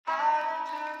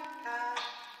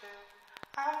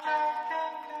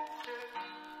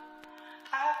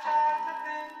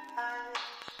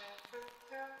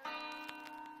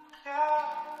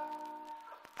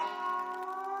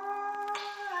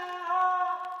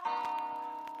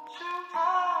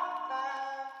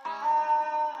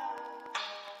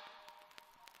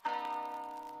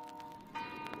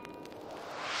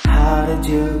did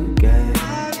you get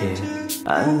here?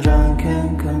 I'm drunk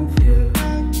and confused.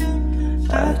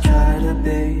 I try to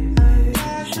be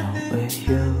patient with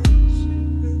you.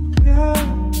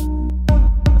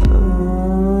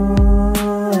 Ooh,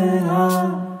 hang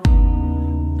on,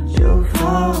 you'll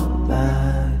fall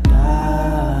back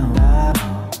down.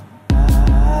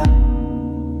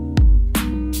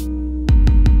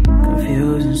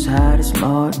 Confused inside, it's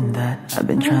more than that. I've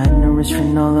been trying to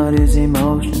restrain all of these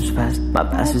emotions fast. My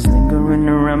past is lingering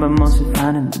around, but mostly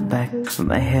found in the back of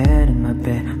my head in my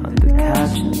bed, on the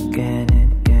couch, and again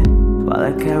and again. While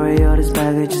I carry all this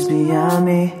baggage just beyond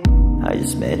me, I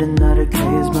just made another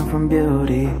case born from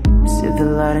beauty. See the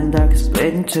light and dark is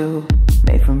bleeding too,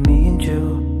 made from me and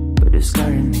you, but this color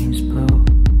means blue.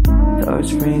 Thought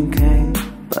spring came,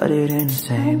 but it ain't the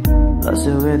same. Lost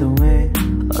it with the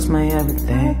wind, lost my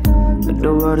everything, but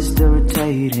the world is still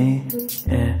rotating,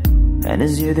 yeah. And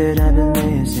it's you that I've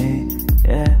been missing,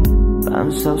 yeah. But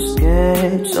I'm so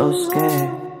scared, so scared.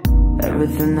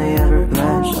 Everything they ever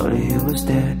planned, surely it was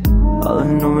there. All I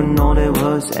know and all there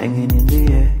was hanging in the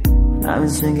air. I've been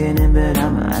sinking in bed,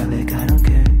 I'ma act like I don't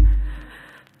care.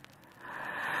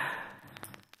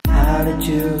 How did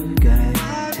you get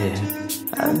here?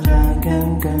 I'm drunk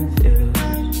and confused.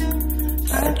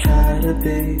 I try to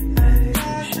be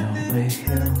patient with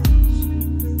you.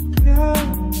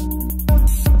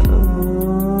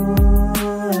 Ooh,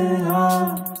 hang on,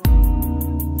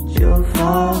 you'll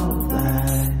fall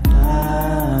back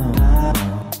down.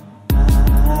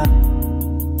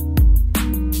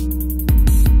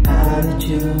 How did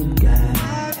you get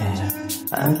here?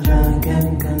 I'm drunk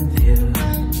and confused.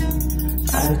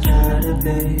 I try to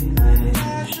be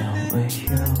patient with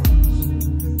you.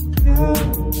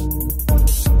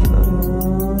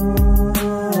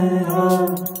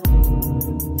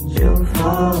 You'll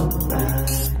fall back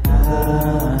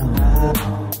down.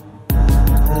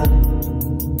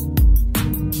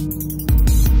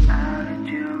 How did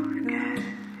you get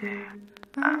here?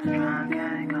 I'm drunk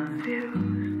and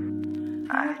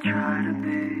confused. I try to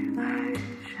be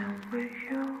patient with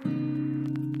you.